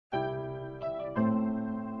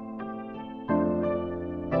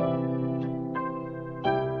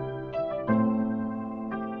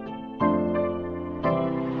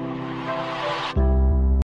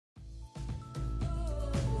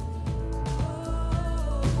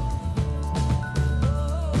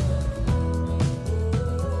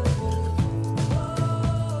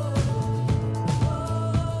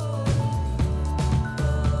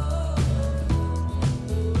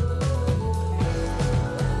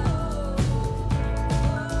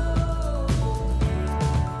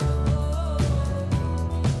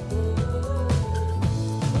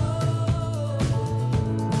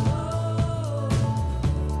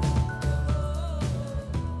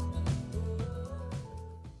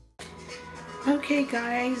Okay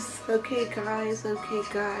guys and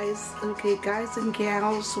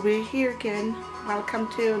gals, we're here again. Welcome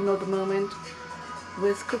to another moment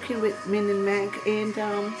with Cooking with Min and Meg, and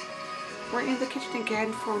we're in the kitchen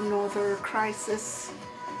again for another crisis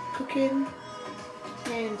cooking,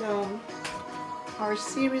 and our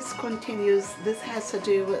series continues. This has to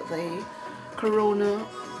do with the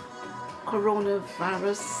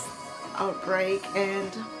coronavirus outbreak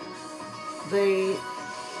and the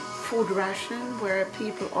food ration, where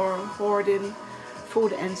people are hoarding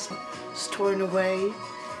food and storing away.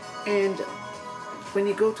 And when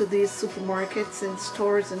you go to these supermarkets and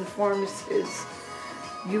stores and pharmacies,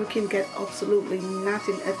 you can get absolutely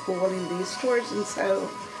nothing at all in these stores, and so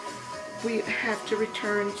we have to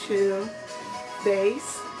return to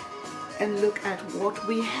base and look at what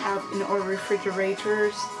we have in our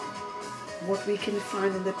refrigerators, what we can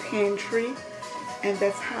find in the pantry, and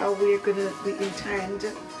that's how we intend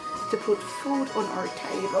to put food on our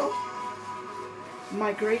table.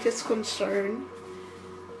 My greatest concern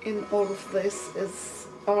in all of this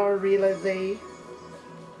are really the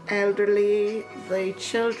elderly, the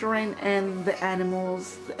children, and the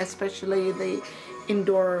animals, especially the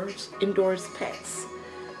indoors pets,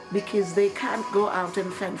 because they can't go out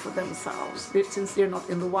and fend for themselves since they're not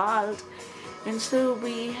in the wild. And so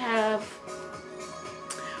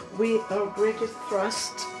our greatest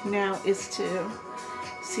thrust now is to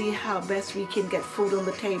see how best we can get food on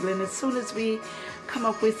the table, and as soon as we come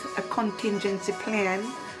up with a contingency plan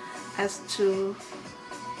as to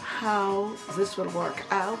how this will work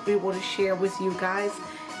out, we want to share with you guys.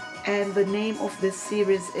 And the name of this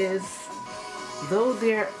series is Though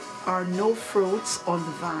There Are No Fruits on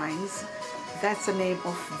the Vines. That's the name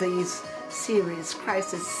of this series,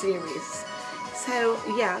 crisis series. So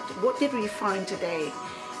yeah, what did we find today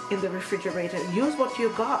in the refrigerator? Use what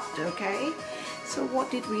you got, okay? So what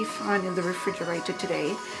did we find in the refrigerator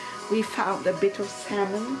today? We found a bit of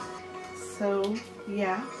salmon. So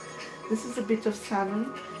yeah, this is a bit of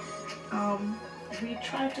salmon. We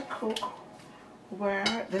try to cook where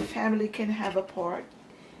the family can have a part,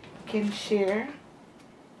 can share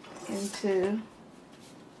into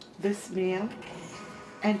this meal.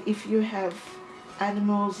 And if you have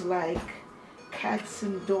animals like cats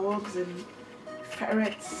and dogs and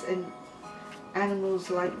ferrets and animals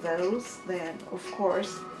like those, then of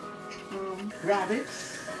course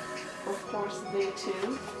rabbits, of course they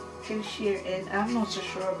too can share in. I'm not so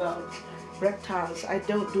sure about reptiles. I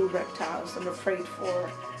don't do reptiles. I'm afraid for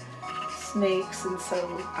snakes, and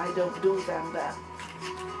so I don't do them. But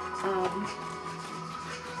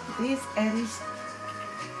these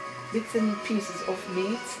bits and pieces of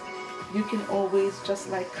meat, you can always just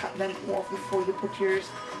like cut them off before you put your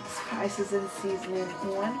spices and seasoning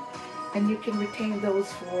on, and you can retain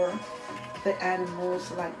those for the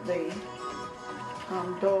animals like the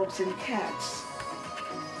dogs and cats.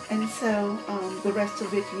 And so the rest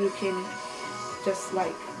of it you can just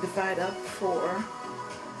like divide up for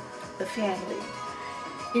the family.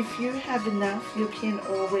 If you have enough, you can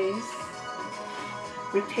always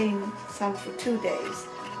retain some for 2 days,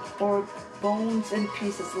 or bones and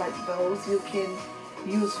pieces like those you can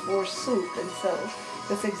use for soup. And so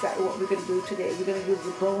that's exactly what we're going to do today. We're going to use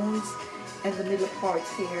the bones and the middle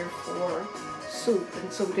parts here for soup,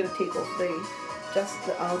 and so we're going to take off just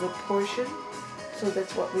the outer portion. So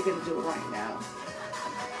that's what we're going to do right now.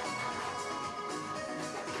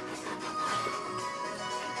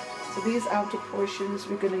 So these outer portions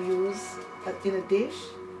we're going to use in a dish.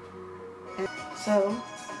 And so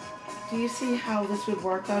do you see how this would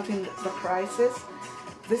work out in the crisis?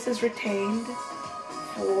 This is retained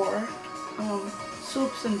for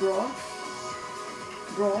soups and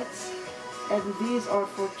broths, and these are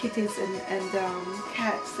for kitties and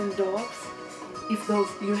cats and dogs, if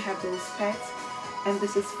you have those pets. And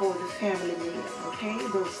this is for the family meal, okay?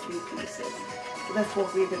 Those 3 pieces. So that's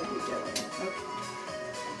what we're going to be doing.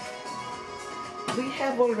 Okay. We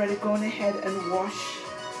have already gone ahead and washed.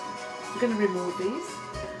 We're going to remove these.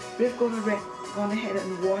 We've gone ahead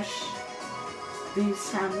and wash these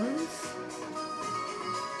salmons.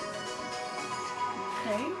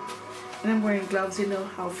 Okay. And I'm wearing gloves. You know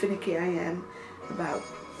how finicky I am about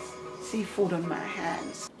seafood on my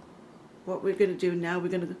hands. What we're going to do now, we're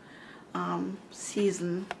going to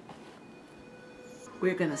season.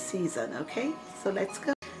 We're going to season, okay? So let's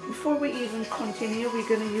go. Before we even continue, we're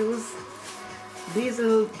going to use these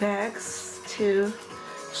little bags to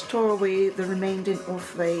store away the remaining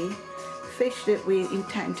of the fish that we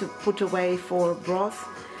intend to put away for broth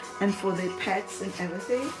and for the pets and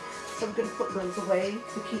everything. So I'm going to put those away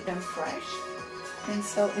to keep them fresh. And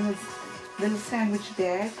so in a little sandwich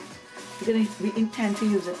bag, we intend to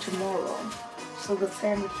use it tomorrow. so the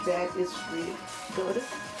sandwich bag is really good.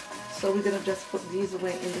 So we're gonna just put these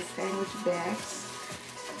away in the sandwich bag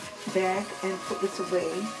and put this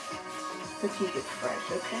away to keep it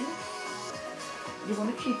fresh, okay? You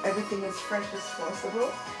want to keep everything as fresh as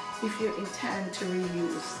possible if you intend to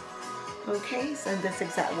reuse. Okay, so that's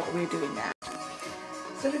exactly what we're doing now.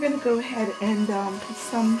 So we're going to go ahead and put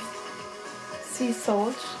some sea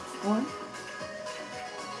salt on.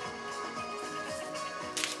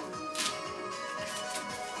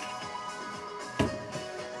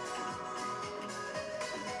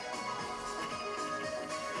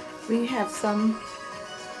 We have some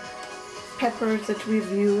peppers that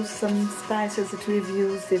we've used, some spices that we've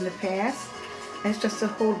used in the past. And it's just a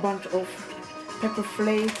whole bunch of pepper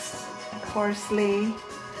flakes, parsley,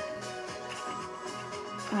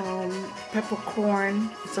 peppercorn.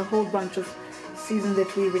 It's a whole bunch of seasoning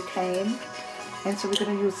that we retain. And so we're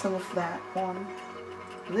going to use some of that on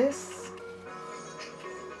this.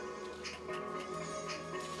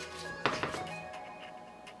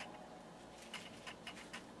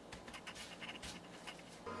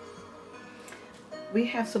 We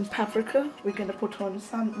have some paprika. We're going to put on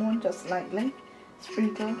some on just lightly.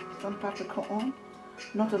 Sprinkle some paprika on.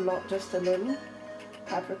 Not a lot, just a little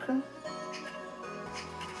paprika.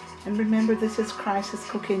 And remember, this is crisis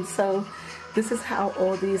cooking, so this is how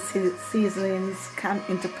all these seasonings come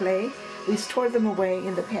into play. We stored them away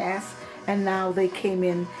in the past, and now they came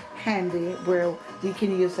in handy where we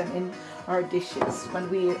can use them in our dishes when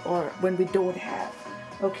we don't have.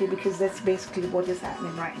 Okay, because that's basically what is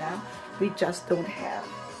happening right now. We just don't have.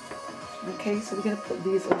 Okay, so we're going to put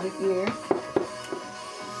these over here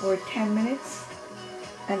for 10 minutes,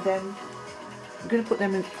 and then we're going to put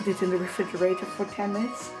it in the refrigerator for 10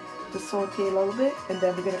 minutes to saute a little bit, and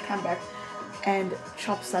then we're going to come back and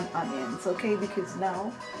chop some onions, okay, because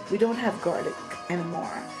now we don't have garlic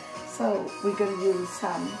anymore. So we're going to use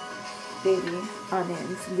some baby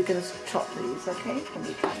onions, and we're going to chop these, okay, when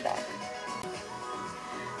we come back.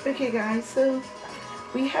 Okay guys, so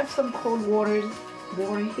we have some cold water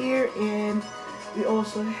here, and we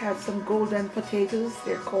also have some golden potatoes,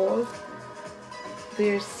 they're called.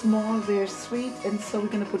 They're small, they're sweet, and so we're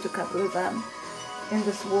going to put a couple of them in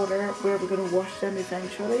this water where we're going to wash them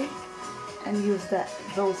eventually and use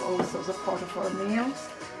those also as a part of our meals.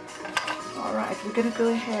 Alright, we're going to go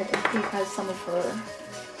ahead and prepare some of our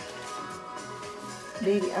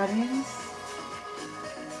baby onions.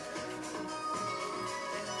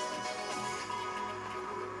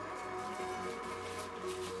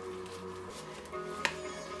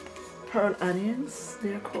 Pearl onions,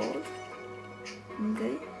 they're called.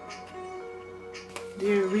 Okay,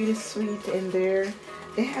 they're really sweet, and they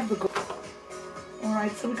have the gold. All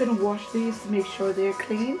right, so we're gonna wash these to make sure they're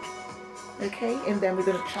clean. Okay, and then we're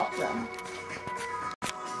gonna chop them.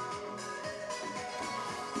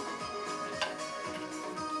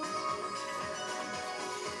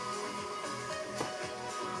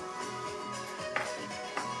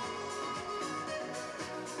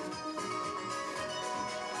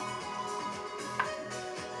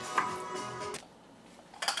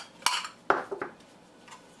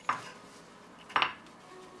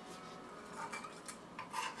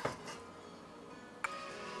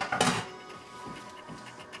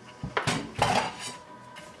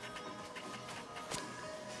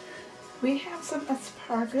 We have some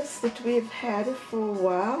asparagus that we've had for a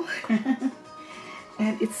while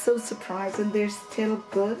and it's so surprising, they're still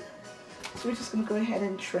good. So we're just going to go ahead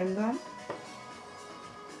and trim them,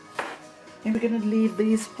 and we're going to leave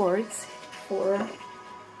these parts for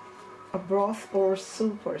a broth or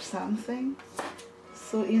soup or something.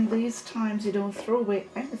 So in these times you don't throw away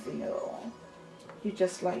anything at all, you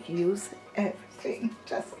just like use everything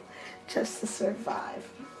just to survive.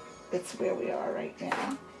 That's where we are right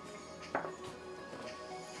now.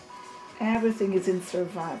 Everything is in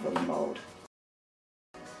survival mode.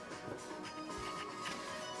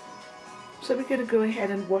 So we're going to go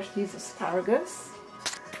ahead and wash these asparagus,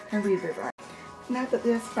 and we'll be right. Now that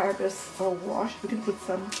the asparagus are washed, we're going to put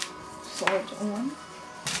some salt on.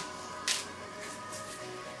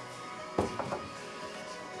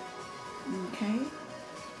 Okay.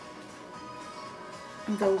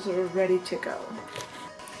 And those are ready to go.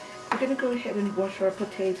 We're going to go ahead and wash our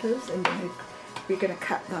potatoes, and then we're going to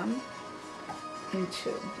cut them into,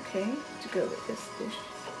 okay, to go with this dish.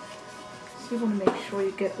 So you want to make sure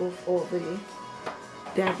you get off all the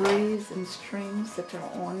debris and strings that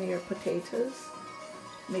are on your potatoes.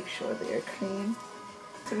 Make sure they're clean.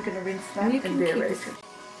 So we're going to rinse them, and they're ready.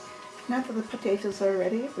 Now that the potatoes are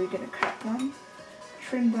ready, we're going to cut them,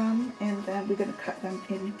 trim them, and then we're going to cut them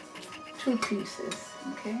in 2 pieces,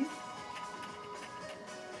 okay?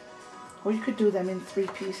 Or you could do them in 3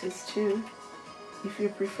 pieces too. If you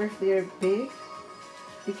prefer, if they're big,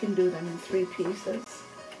 you can do them in 3 pieces.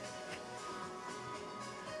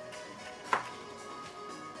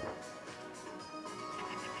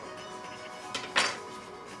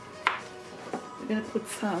 We're going to put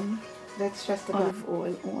some, that's just olive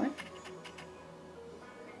oil on.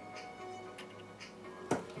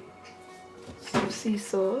 Some sea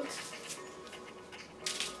salt.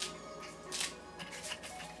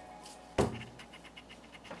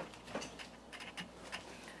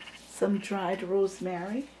 Some dried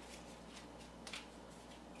rosemary.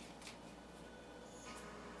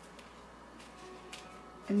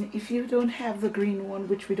 And if you don't have the green one,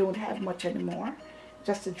 which we don't have much anymore,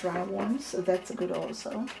 just a dry one, so that's good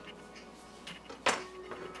also.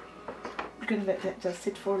 I'm going to let that just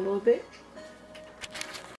sit for a little bit.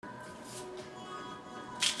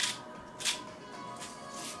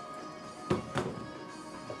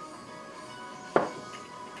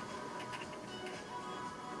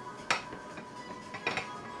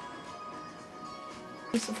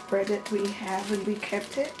 Piece of bread that we have and we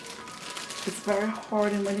kept it. It's very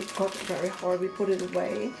hard, and when it got very hard, we put it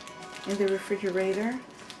away in the refrigerator,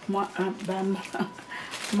 market,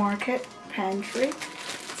 pantry.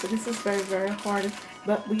 So this is very, very hard,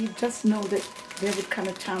 but we just know that there would come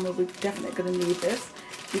a time where we're definitely going to need this.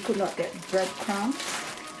 We could not get breadcrumbs,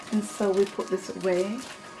 and so we put this away.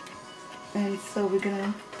 And so we're going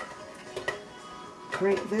to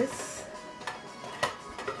grate this.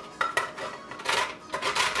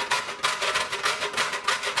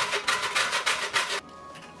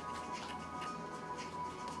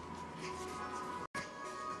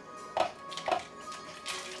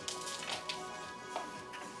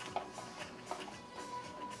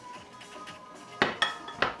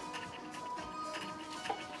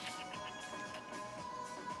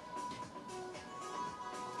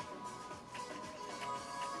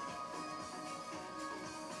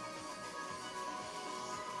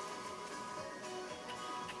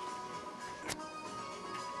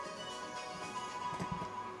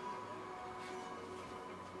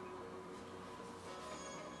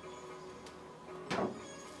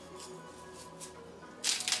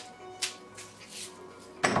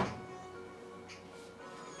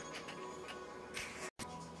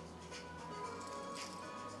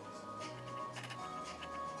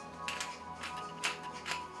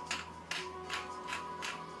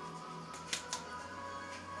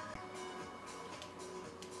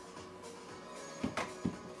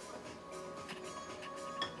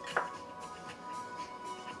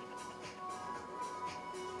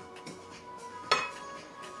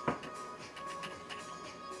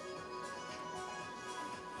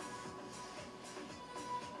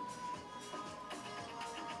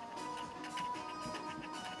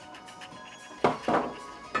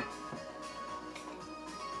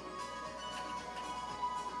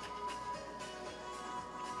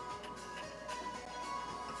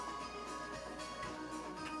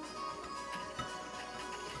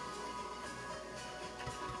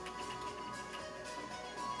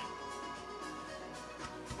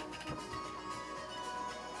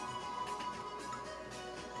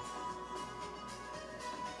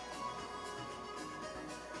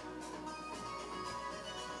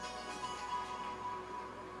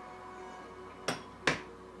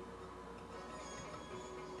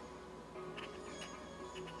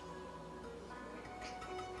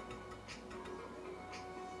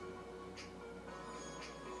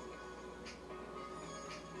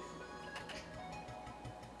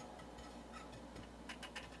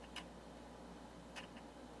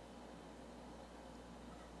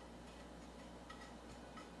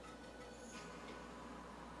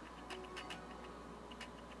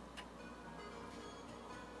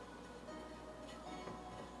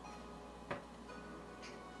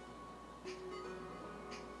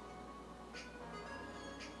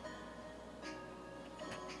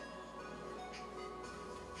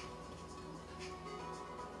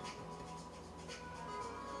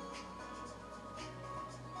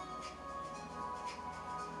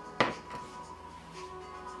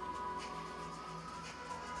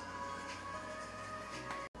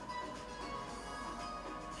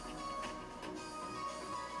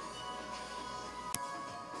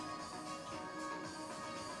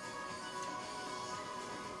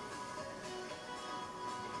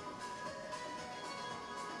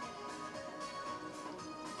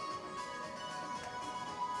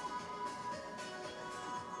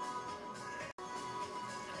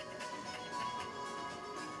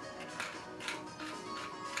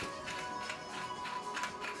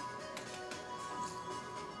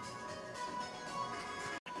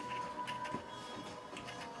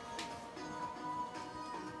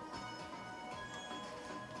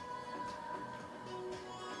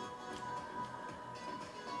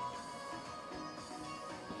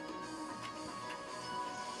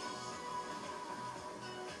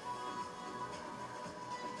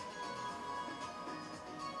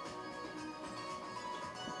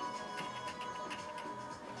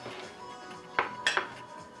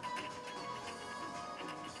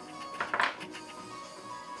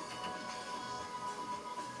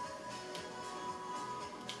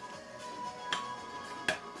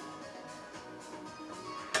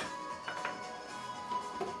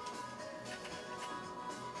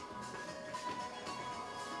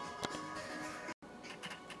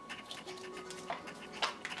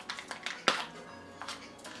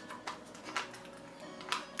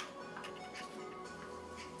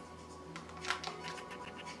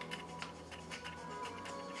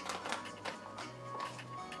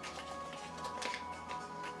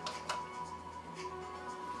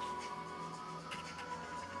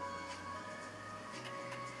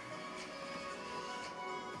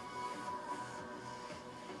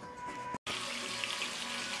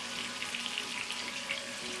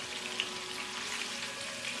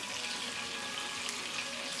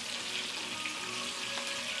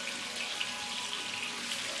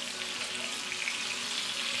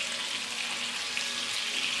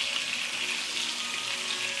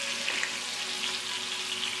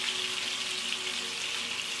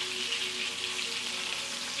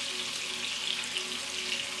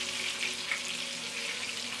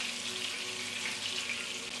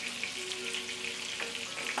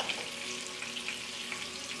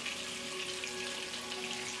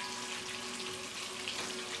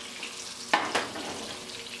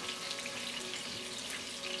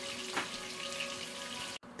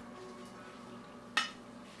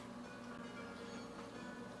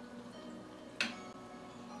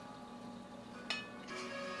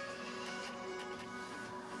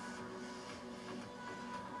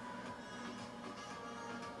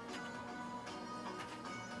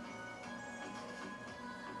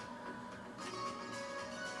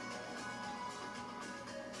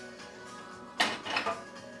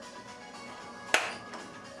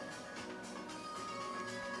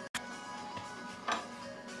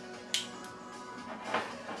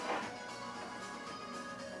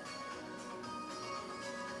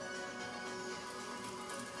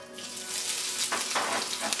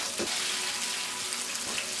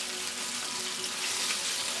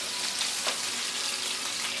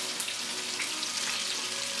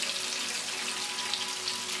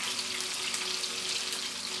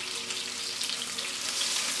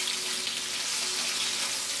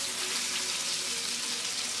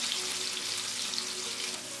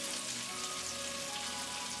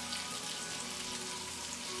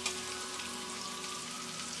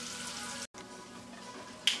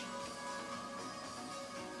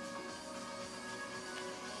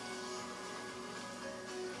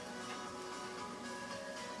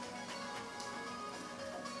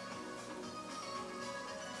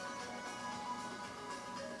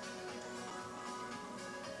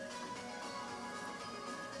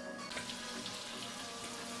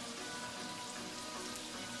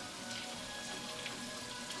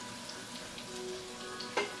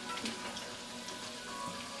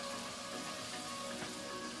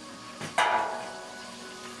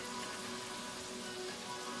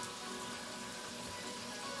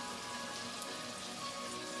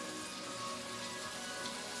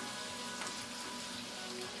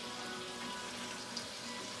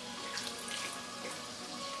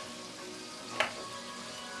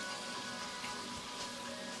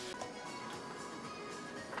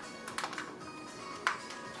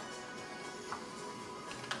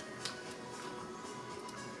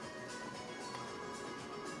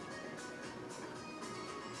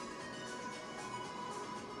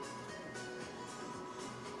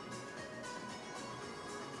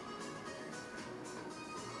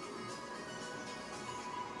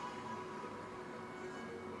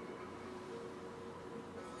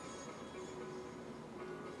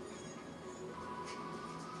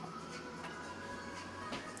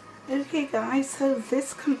 Okay guys, so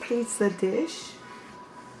this completes the dish.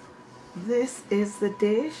 This is the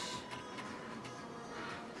dish.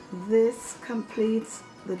 This completes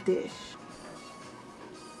the dish.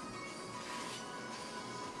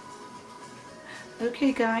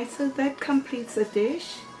 Okay guys, so that completes the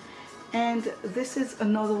dish, and this is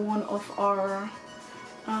another one of our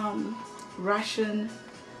ration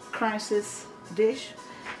crisis dish,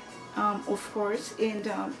 of course, and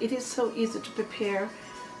it is so easy to prepare.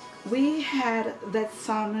 We had that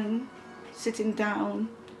salmon sitting down.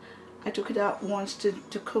 I took it out once to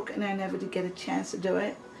cook, and I never did get a chance to do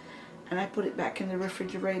it, and I put it back in the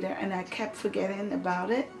refrigerator, and I kept forgetting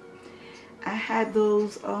about it. I had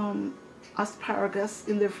those asparagus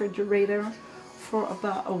in the refrigerator for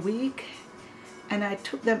about a week, and I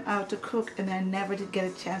took them out to cook, and I never did get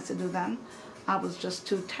a chance to do them. I was just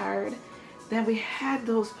too tired. Then we had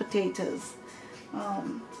those potatoes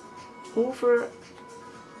over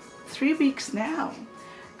 3 weeks now,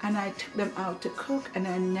 and I took them out to cook, and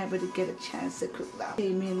I never did get a chance to cook them.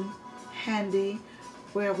 Came in handy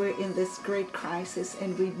where we're in this great crisis,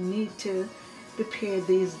 and we need to prepare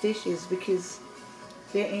these dishes because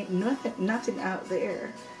there ain't nothing out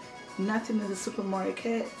there, nothing in the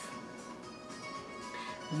supermarket,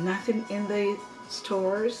 nothing in the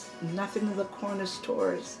stores, nothing in the corner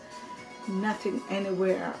stores, nothing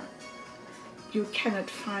anywhere. You cannot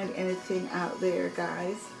find anything out there,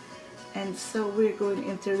 guys. And so we're going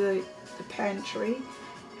into the pantry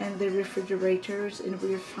and the refrigerators, and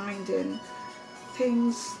we're finding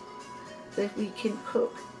things that we can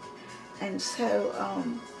cook. And so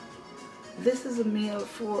this is a meal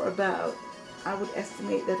for about, I would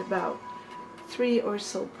estimate that about 3 or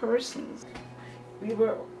so persons. We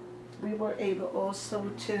were able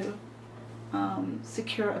also to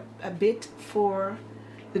secure a bit for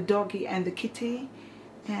the doggy and the kitty,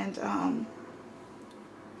 and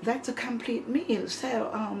that's a complete meal. So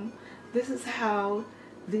this is how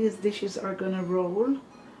these dishes are gonna roll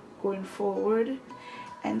going forward.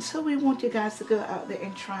 And so we want you guys to go out there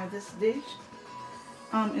and try this dish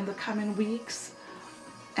in the coming weeks,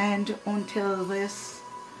 and until this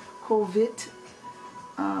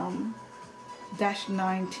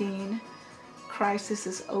COVID-19 crisis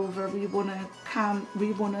is over, we wanna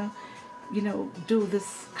do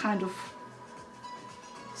this kind of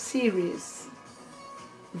series.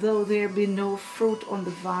 Though there be no fruit on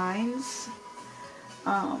the vines,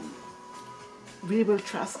 we will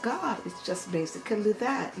trust God. It's just basically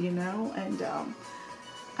that, and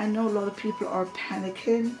I know a lot of people are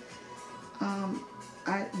panicking.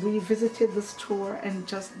 We visited the store and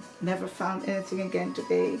just never found anything again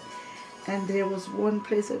today, and there was one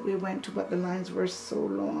place that we went to, but the lines were so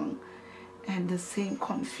long and the same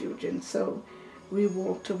confusion, so we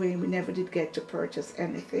walked away and we never did get to purchase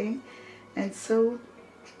anything. And so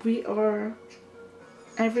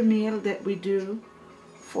every meal that we do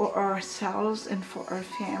for ourselves and for our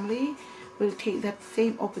family, we'll take that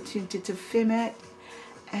same opportunity to film it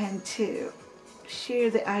and to share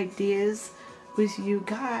the ideas with you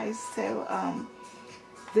guys. So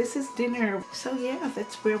this is dinner. So yeah,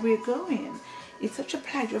 that's where we're going. It's such a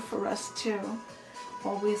pleasure for us to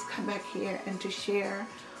always come back here and to share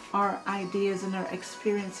our ideas and our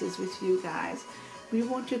experiences with you guys. We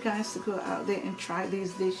want you guys to go out there and try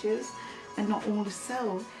these dishes, and not only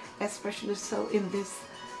so, especially so in this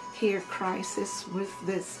here crisis with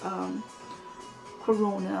this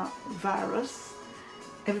coronavirus.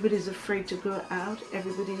 Everybody's afraid to go out.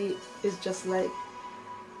 Everybody is just like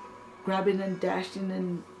grabbing and dashing,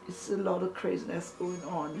 and it's a lot of craziness going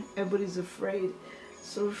on. Everybody's afraid,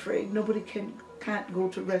 so afraid. Nobody can't go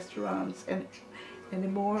to restaurants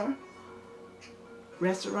anymore.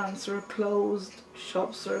 Restaurants are closed,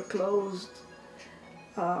 shops are closed,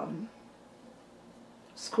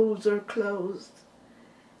 schools are closed,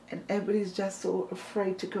 and everybody's just so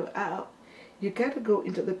afraid to go out. You gotta go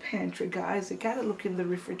into the pantry, guys. You gotta look in the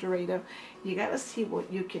refrigerator. You gotta see what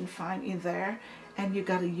you can find in there, and you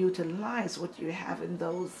gotta utilize what you have in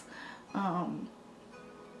those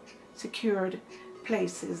secured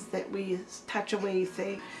places that we touch away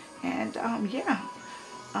things. And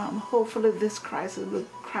hopefully this crisis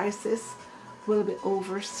will be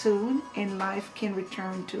over soon, and life can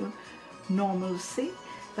return to normalcy.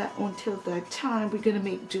 But until that time, we're going to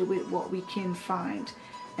make do with what we can find,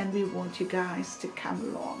 and we want you guys to come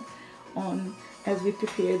along on as we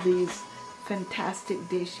prepare these fantastic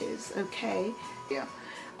dishes. Okay, yeah,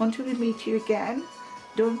 until we meet you again,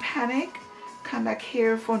 don't panic. Come back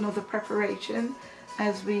here for another preparation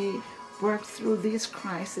as we work through these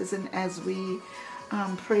crises, and as we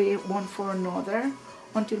pray one for another.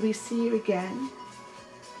 Until we see you again,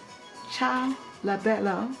 ciao, la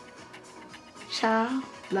bella. Ciao,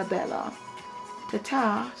 la bella.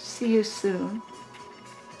 Ta-ta. See you soon.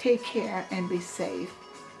 Take care and be safe.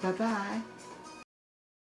 Bye-bye.